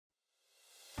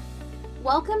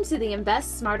Welcome to the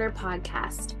Invest Smarter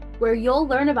podcast, where you'll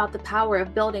learn about the power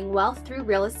of building wealth through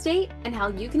real estate and how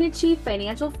you can achieve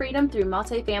financial freedom through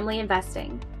multifamily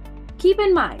investing. Keep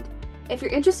in mind, if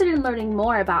you're interested in learning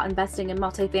more about investing in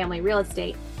multifamily real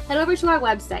estate, head over to our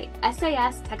website,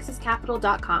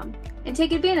 sastexascapital.com, and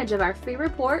take advantage of our free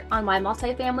report on why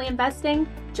multifamily investing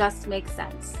just makes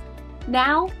sense.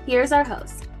 Now, here's our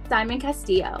host, Simon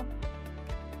Castillo.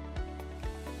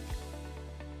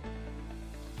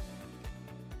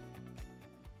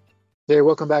 Hey,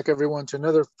 welcome back, everyone, to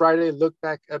another Friday Look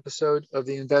Back episode of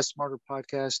the Invest Smarter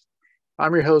podcast.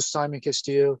 I'm your host, Simon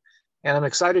Castillo, and I'm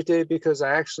excited today because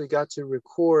I actually got to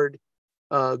record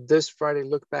this Friday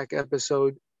Look Back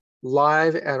episode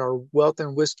live at our Wealth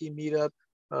and Whisky meetup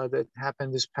that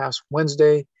happened this past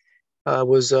Wednesday.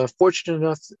 Was fortunate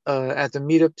enough at the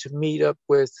meetup to meet up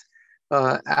with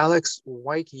Alex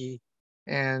Whisky,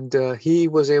 and he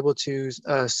was able to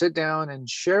sit down and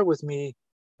share with me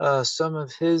some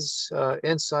of his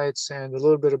insights and a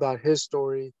little bit about his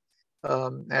story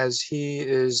as he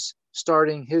is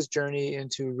starting his journey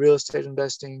into real estate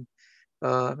investing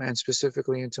and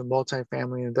specifically into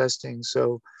multifamily investing.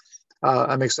 So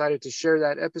I'm excited to share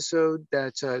that episode,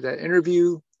 that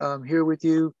interview here with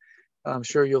you. I'm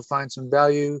sure you'll find some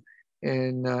value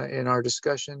in our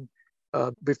discussion.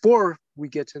 Before we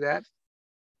get to that,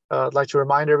 I'd like to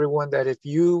remind everyone that if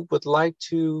you would like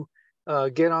to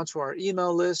get onto our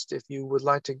email list, if you would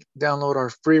like to download our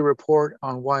free report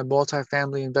on why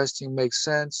multifamily investing makes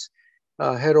sense,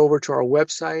 head over to our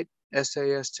website,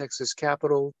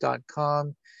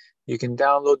 sastexascapital.com. You can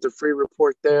download the free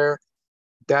report there.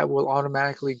 That will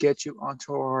automatically get you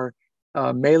onto our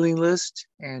mailing list,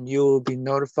 and you will be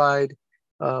notified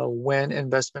when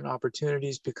investment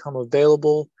opportunities become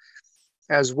available,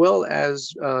 as well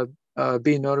as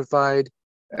be notified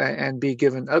and be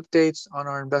given updates on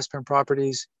our investment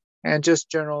properties and just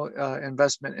general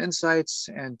investment insights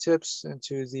and tips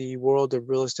into the world of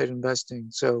real estate investing.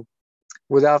 So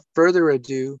without further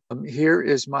ado, here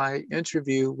is my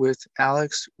interview with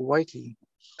Alex Whisky.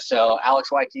 So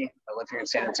Alex Whisky, I live here in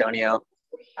San Antonio.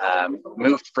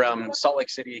 Moved from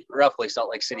roughly Salt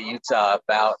Lake City, Utah,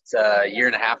 about a year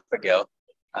and a half ago.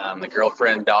 The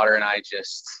girlfriend, daughter, and I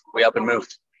we up and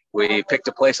moved. We picked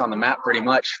a place on the map pretty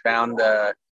much, found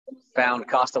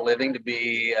cost of living to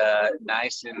be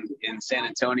nice in San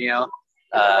Antonio.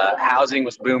 Housing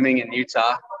was booming in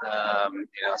Utah,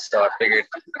 so I figured,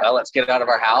 well, let's get out of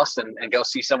our house and go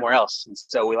see somewhere else. And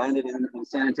so we landed in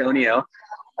San Antonio.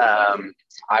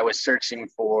 I was searching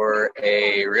for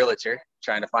a realtor,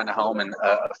 trying to find a home, and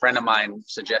a friend of mine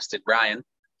suggested Brian,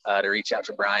 to reach out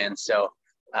to Brian. So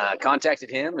contacted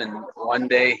him, and one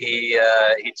day he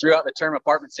threw out the term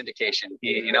apartment syndication.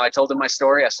 I told him my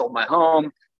story. I sold my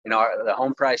home. The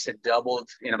home price had doubled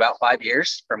in about 5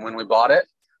 years from when we bought it.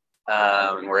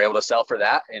 And we're able to sell for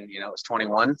that. And, it was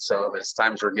 21. So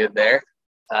times were good there.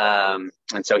 And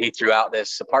so he threw out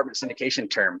this apartment syndication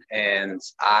term, and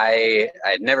I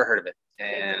had never heard of it.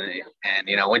 And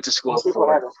went to school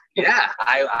for,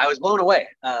 I was blown away.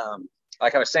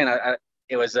 Like I was saying,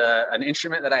 it was an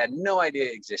instrument that I had no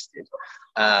idea existed.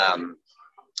 I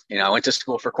went to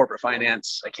school for corporate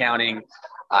finance, accounting.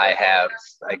 I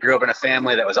grew up in a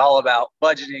family that was all about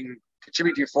budgeting,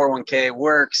 contribute to your 401k,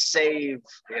 work, save.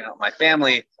 My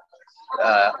family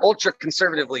ultra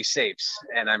conservatively saves,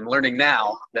 and I'm learning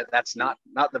now that that's not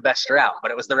the best route,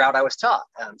 but it was the route I was taught.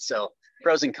 So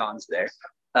pros and cons there.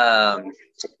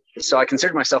 So I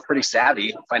considered myself pretty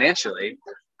savvy financially.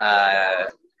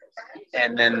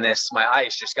 And then my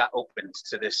eyes just got opened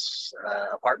to this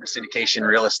apartment syndication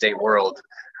real estate world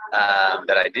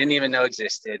that I didn't even know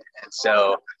existed. And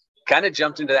so kind of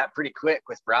jumped into that pretty quick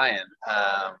with Brian.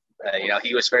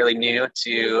 He was fairly new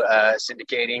to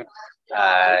syndicating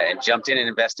and jumped in and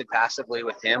invested passively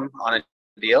with him on a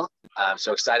deal.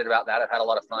 So excited about that. I've had a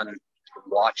lot of fun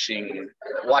watching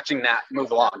that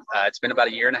move along. It's been about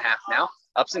a year and a half now.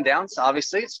 Ups and downs,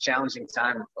 obviously. It's a challenging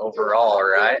time overall,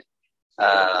 right?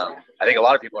 I think a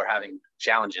lot of people are having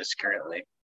challenges currently.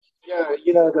 Yeah,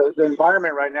 the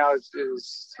environment right now is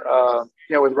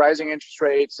with rising interest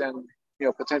rates and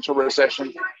potential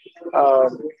recession.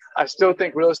 I still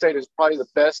think real estate is probably the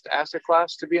best asset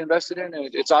class to be invested in,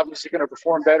 and it's obviously going to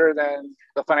perform better than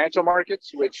the financial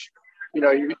markets, which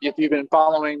if you've been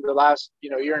following the last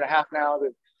year and a half now,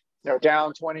 that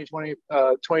down 22%.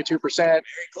 Very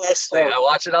closely. I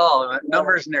watch it all.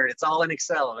 Numbers nerd. It's all in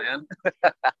Excel, man.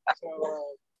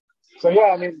 So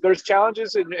yeah, I mean, there's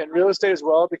challenges in real estate as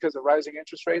well because of rising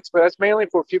interest rates, but that's mainly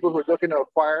for people who are looking to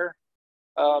acquire,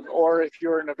 or if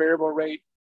you're in a variable rate,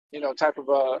 type of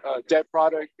a debt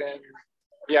product, then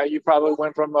yeah, you probably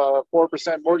went from a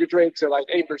 4% mortgage rate to like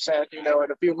 8%, in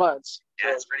a few months.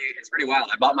 Yeah, it's pretty wild.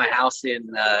 I bought my house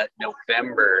in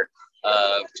November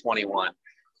of 21,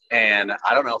 and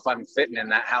I don't know if I'm fitting in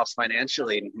that house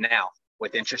financially now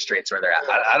with interest rates where they're at.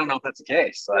 I don't know if that's the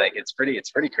case. Like it's pretty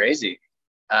crazy.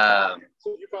 So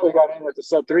you probably got in at the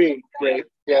sub 3 rate.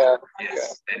 Yeah.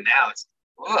 Yes. Yeah. And now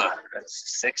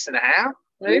that's 6.5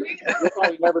 maybe. You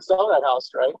probably never sell that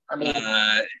house, right? I mean,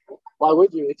 why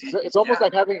would you? It's almost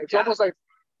like having it's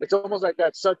almost like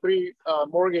that sub 3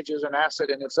 mortgage is an asset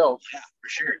in itself. Yeah, for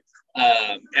sure.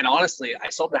 And honestly, I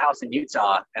sold the house in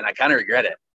Utah, and I kind of regret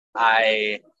it.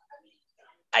 I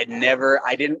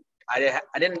didn't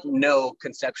know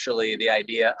conceptually the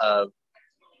idea of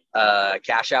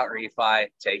cash out refi,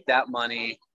 take that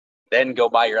money, then go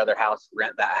buy your other house,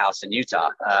 rent that house in Utah.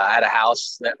 I had a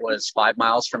house that was 5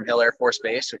 miles from Hill Air Force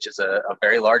Base, which is a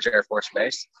very large Air Force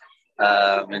base.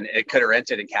 And it could have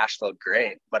rented and cash flowed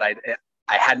great, but I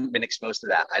hadn't been exposed to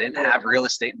that. I didn't have real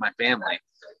estate in my family.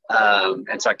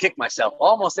 And so I kicked myself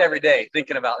almost every day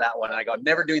thinking about that one. And I go,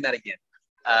 never doing that again.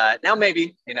 Now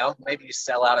maybe you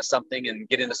sell out of something and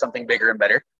get into something bigger and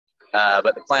better.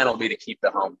 But the plan will be to keep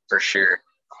the home for sure.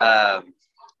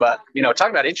 But,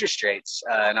 talking about interest rates,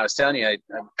 and I was telling you,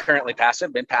 I'm currently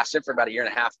been passive for about 1.5 years,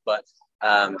 but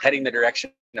heading the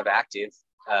direction of active,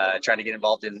 trying to get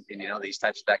involved in these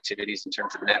types of activities in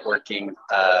terms of networking,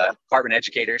 apartment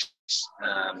educators,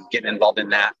 getting involved in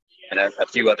that and a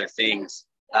few other things.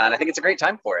 And I think it's a great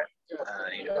time for it.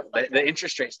 But the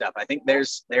interest rate stuff, I think there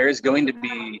is going to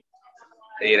be,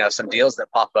 some deals that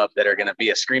pop up that are going to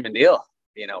be a screaming deal,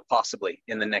 possibly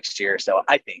in the next year or so,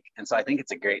 I think. And so I think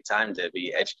it's a great time to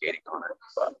be educating on it.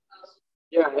 But.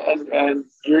 Yeah. And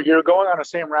you're going on the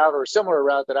same route or a similar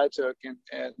route that I took.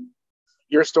 And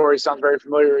your story sounds very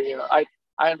familiar. I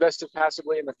invested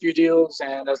passively in a few deals.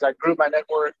 And as I grew my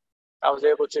network, I was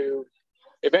able to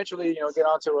eventually, get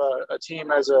onto a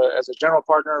team as a general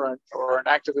partner or an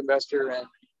active investor, and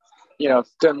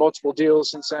done multiple deals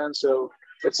since then. So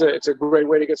it's a great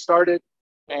way to get started.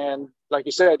 And like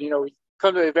you said, we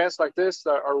come to events like this,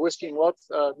 our Whisky and Wealth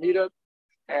meetup,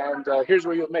 and here's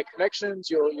where you'll make connections.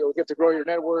 You'll get to grow your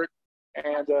network,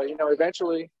 and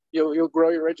eventually you'll grow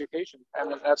your education. I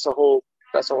mean, that's the whole point.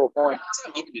 That's what I'm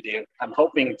hoping to do. I'm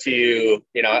hoping to,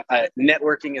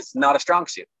 networking is not a strong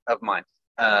suit of mine.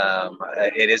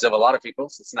 It is of a lot of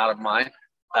people's. It's not of mine.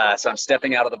 So I'm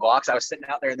stepping out of the box. I was sitting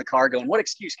out there in the car going, what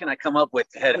excuse can I come up with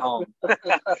to head home?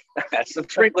 Some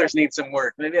sprinklers need some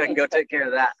work. Maybe I can go take care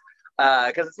of that.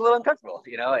 Because it's a little uncomfortable,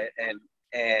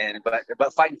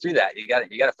 but fighting through that, you got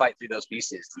to fight through those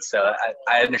pieces. And so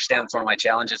I understand it's one of my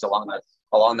challenges along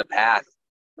the path.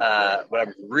 But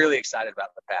I'm really excited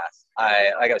about the path.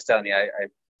 Like I was telling you, I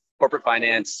corporate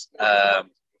finance,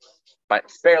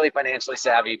 fairly financially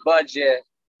savvy, budget,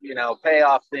 pay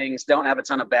off things, don't have a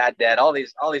ton of bad debt, all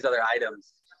these other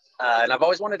items. And I've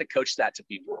always wanted to coach that to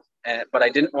people, but I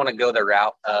didn't want to go the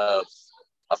route of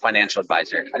a financial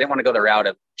advisor. I didn't want to go the route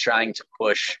of trying to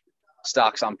push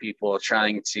stocks on people,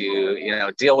 trying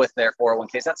to, deal with their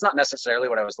 401ks. That's not necessarily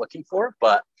what I was looking for,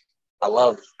 but I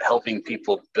love helping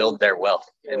people build their wealth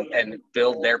and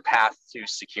build their path to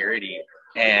security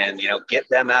and, get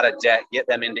them out of debt, get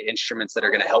them into instruments that are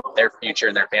going to help their future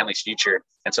and their family's future.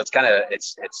 And so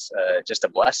it's just a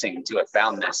blessing to have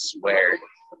found this where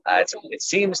it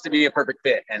seems to be a perfect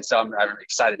fit. And so I'm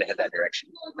excited to head that direction.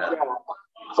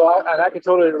 So I can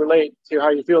totally relate to how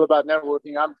you feel about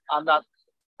networking. I'm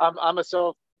a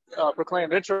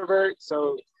self-proclaimed introvert.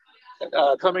 So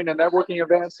coming to networking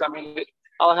events, I mean,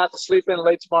 I'll have to sleep in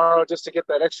late tomorrow just to get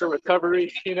that extra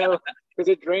recovery, because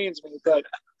it drains me. But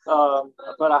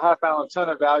I have found a ton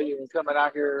of value in coming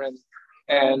out here,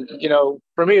 and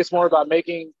for me, it's more about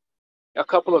making a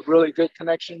couple of really good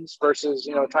connections versus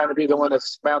trying to be the one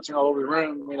that's bouncing all over the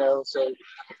room. So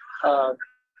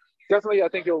definitely, I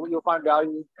think you'll find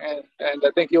value, and I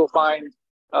think you'll find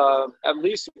at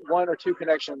least one or two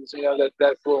connections,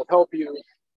 that will help you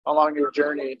along your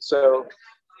journey. So.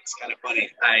 It's kind of funny.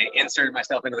 I inserted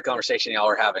myself into the conversation y'all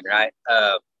were having, right?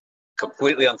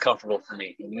 Completely uncomfortable for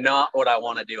me. Not what I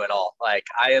want to do at all. Like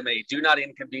I am do not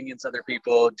inconvenience other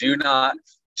people. Do not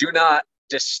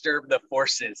disturb the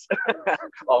forces.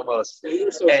 Almost.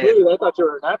 You're so smooth. I thought you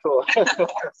were natural.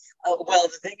 Well,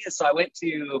 the thing is, so I went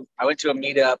to a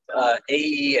meetup,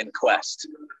 AE and Quest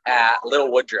at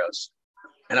Little Woodrow's.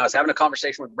 And I was having a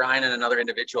conversation with Brian and another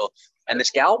individual, and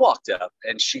this gal walked up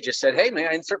and she just said, "Hey, may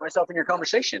I insert myself in your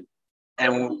conversation?"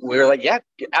 And we were like, "Yeah,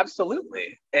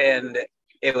 absolutely." And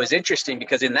it was interesting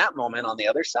because in that moment on the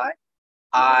other side,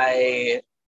 I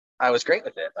I was great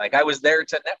with it. Like I was there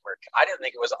to network. I didn't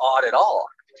think it was odd at all.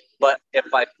 But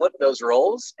if I flip those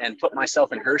roles and put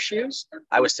myself in her shoes,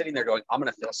 I was sitting there going, I'm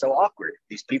going to feel so awkward.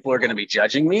 These people are going to be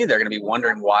judging me. They're going to be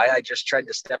wondering why I just tried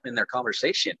to step in their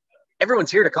conversation.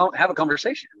 Everyone's here to have a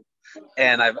conversation.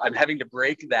 And I'm having to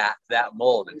break that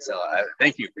mold. And so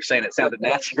thank you for saying it sounded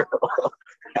natural.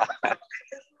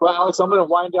 Well, Alex, I'm going to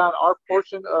wind down our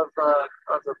portion of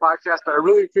the podcast, but I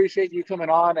really appreciate you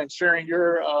coming on and sharing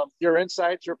your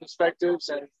insights, your perspectives,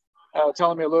 and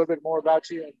telling me a little bit more about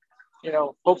you. And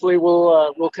hopefully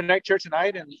we'll connect here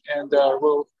tonight, and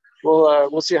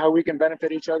we'll see how we can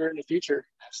benefit each other in the future.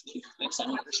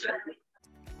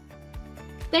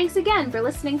 Thanks again for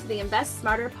listening to the Invest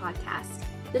Smarter podcast,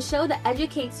 the show that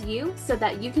educates you so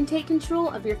that you can take control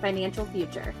of your financial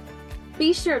future.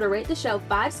 Be sure to rate the show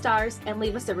 5 stars and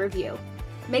leave us a review.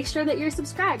 Make sure that you're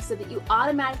subscribed so that you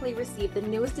automatically receive the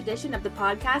newest edition of the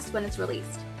podcast when it's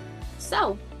released.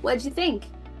 So, what did you think?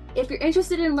 If you're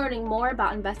interested in learning more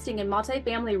about investing in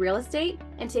multifamily real estate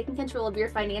and taking control of your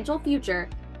financial future,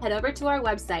 head over to our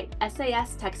website,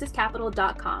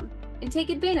 sastexascapital.com, and take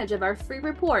advantage of our free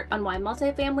report on why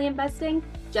multifamily investing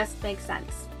just makes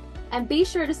sense. And be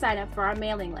sure to sign up for our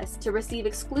mailing list to receive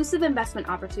exclusive investment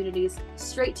opportunities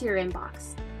straight to your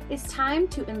inbox. It's time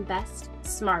to invest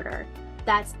smarter.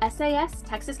 That's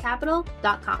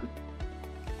sastexascapital.com.